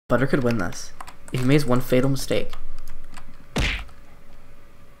Butter could win this if he makes one fatal mistake.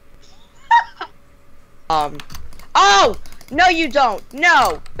 Oh! No, you don't.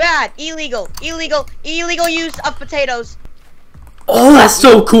 No. Bad. Illegal. Illegal. Illegal use of potatoes. Oh, that's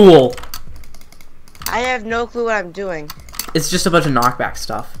so cool. I have no clue what I'm doing. It's just a bunch of knockback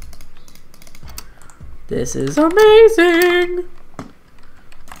stuff. This is amazing.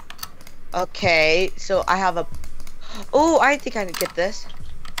 Okay, so I have a... Oh, I think I can get this.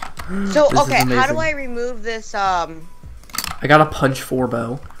 So, This okay, is how do amazing. I remove this, I got a punch 4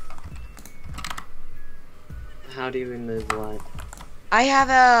 bow. How do you remove what? I have,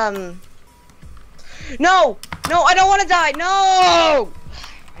 No! No, I don't want to die! No!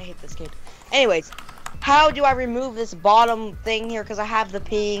 I hate this game. Anyways, how do I remove this bottom thing here? Because I have the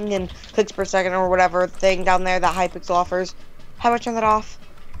ping and clicks per second or whatever thing down there that Hypixel offers. How do I turn that off?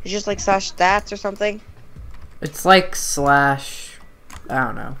 It's just like /stats or something? It's like slash... I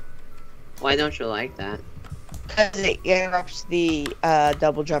don't know. Why don't you like that? Because it interrupts the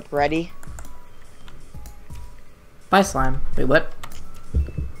double jump ready. Bye, slime. Wait, what?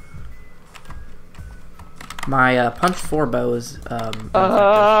 My punch 4 bow is That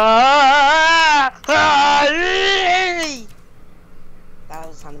was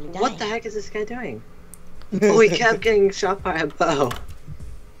the sound of me dying. What the heck is this guy doing? Oh, he kept getting shot by a bow.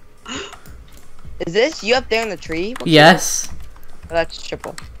 Is this you up there in the tree? yes. Oh, that's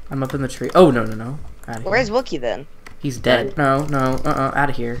triple. I'm up in the tree. Oh, no, no, no. Outta Where's here. Wookie then? He's dead. No, no, out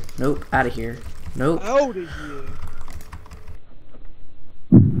of here. Nope, out of here. Nope. Out of here.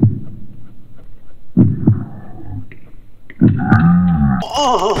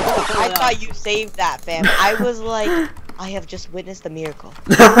 Oh! I thought you saved that, fam. I was like, I have just witnessed a miracle.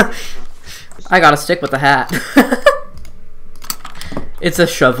 I got a stick with the hat. It's a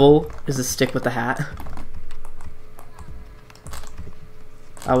shovel, is a stick with the hat.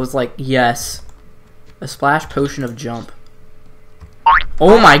 I was like, yes. A splash potion of jump.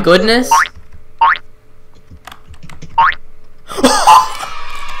 Oh my goodness!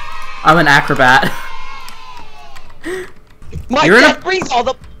 I'm an acrobat. My You're in death a- brings all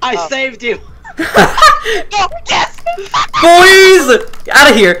the. I saved you! No, yes! Boys! Out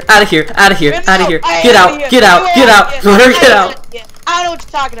of here! Out of here! Out of here! Out of here! Get out! Get out! Get out! Get out! I don't know what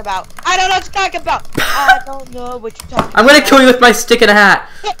you're talking about. I don't know what you're talking about. I don't know what you're talking about. I'm gonna kill you with my stick and a hat.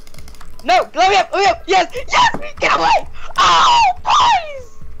 No, let me up, yes, yes, get away! Oh,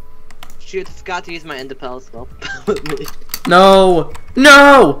 boys! Shoot, I forgot to use my ender pearl as well. No!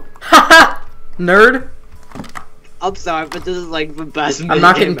 No! Haha! Nerd! I'm sorry, but this is like the best I'm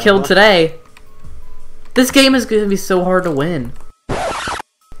not getting minigame killed ever. today. This game is gonna be so hard to win.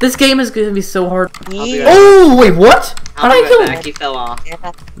 This game is gonna be so hard. I'll be right Oh, wait, what? How I'll did be I kill right him? back, he fell off.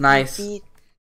 Nice. Beat